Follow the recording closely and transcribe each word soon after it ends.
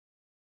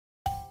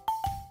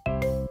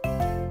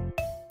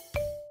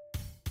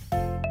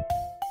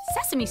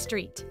Sesame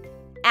Street.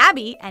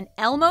 Abby and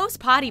Elmo's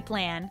potty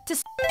plan to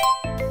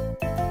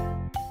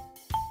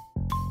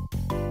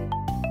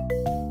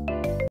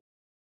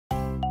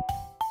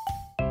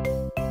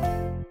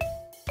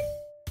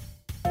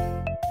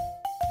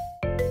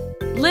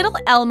Little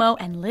Elmo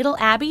and little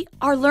Abby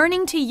are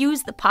learning to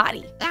use the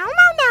potty. Elmo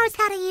knows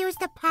how to use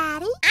the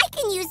potty. I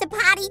can use the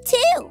potty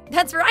too.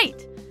 That's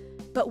right.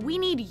 But we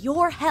need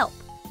your help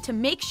to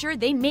make sure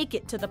they make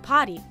it to the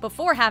potty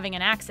before having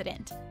an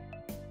accident.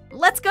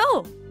 Let's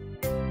go!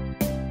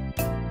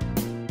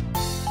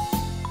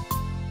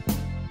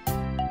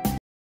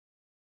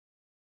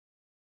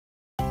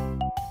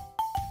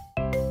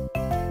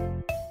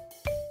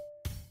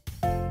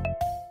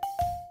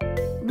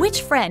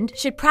 Which friend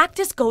should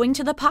practice going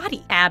to the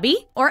potty,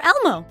 Abby or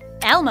Elmo?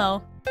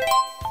 Elmo.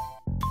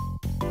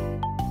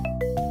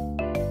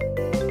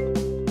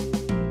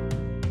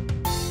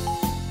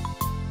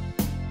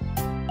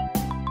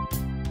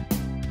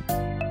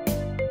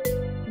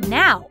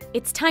 Now,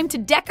 it's time to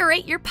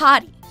decorate your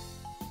potty.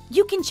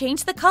 You can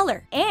change the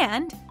color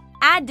and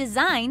add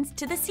designs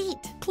to the seat.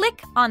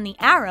 Click on the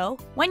arrow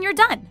when you're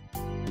done.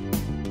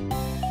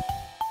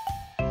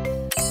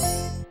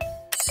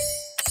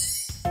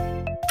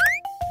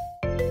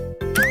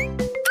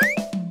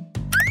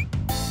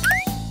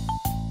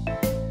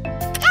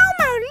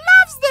 Elmo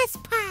loves this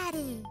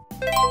potty.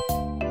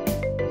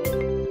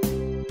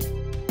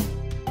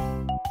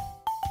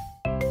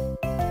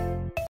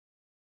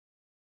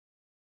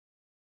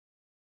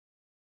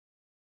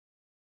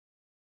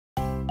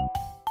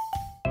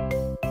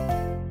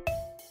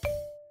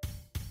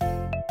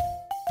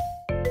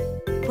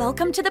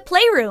 Welcome to the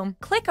playroom.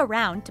 Click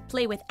around to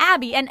play with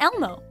Abby and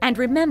Elmo. And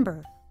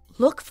remember,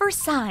 look for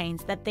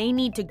signs that they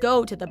need to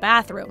go to the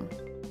bathroom.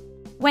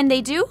 When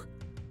they do,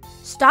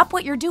 stop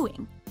what you're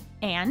doing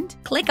and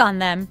click on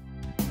them.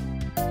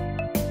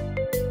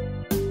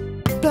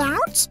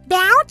 Bounce,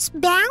 bounce,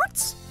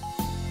 bounce.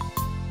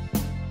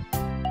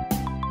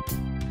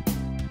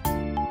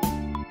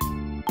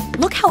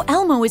 Look how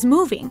Elmo is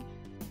moving.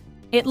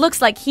 It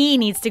looks like he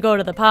needs to go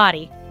to the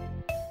potty.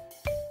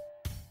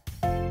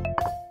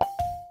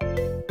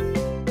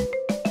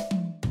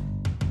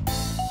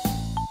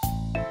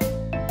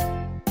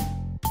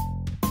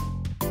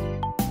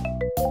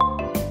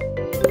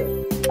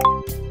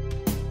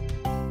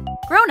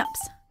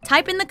 Grown-ups,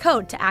 type in the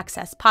code to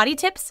access potty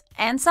tips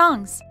and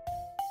songs.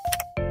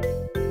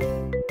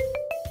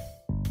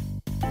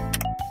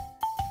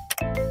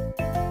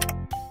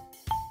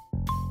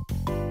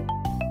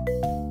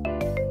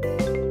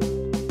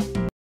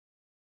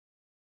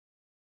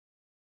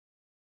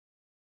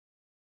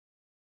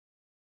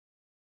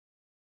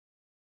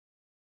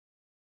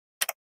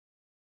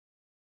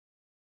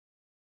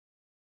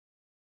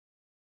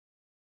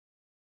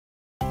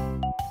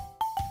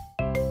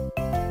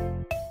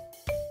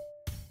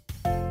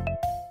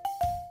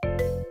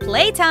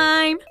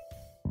 Playtime!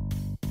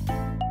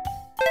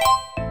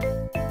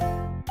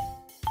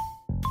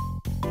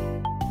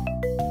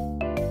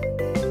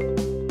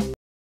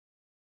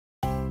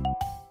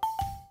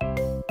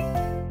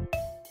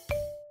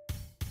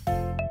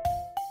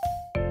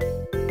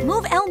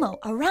 Move Elmo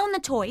around the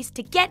toys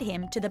to get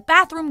him to the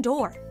bathroom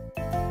door.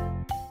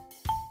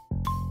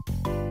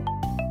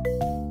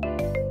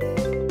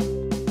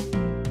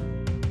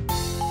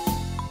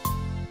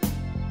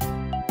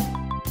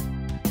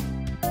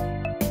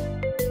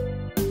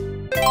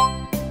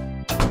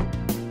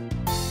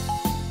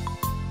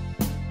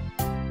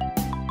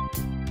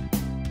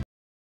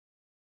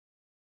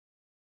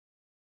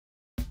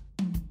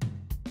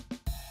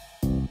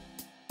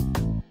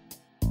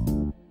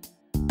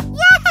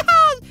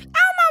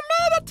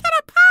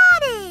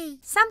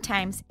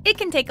 Sometimes it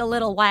can take a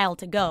little while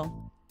to go.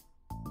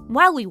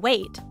 While we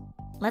wait,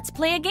 let's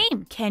play a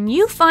game. Can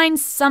you find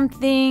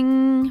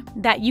something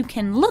that you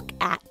can look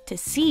at to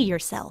see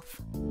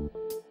yourself?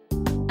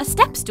 A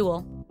step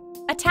stool,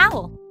 a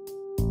towel,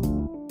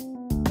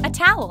 a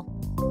towel.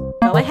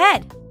 Go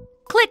ahead.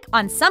 Click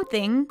on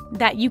something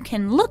that you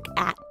can look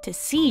at to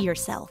see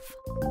yourself.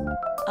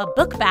 A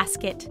book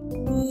basket.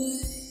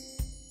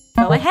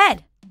 Go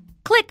ahead.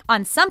 Click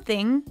on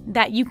something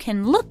that you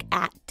can look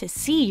at to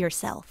see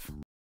yourself.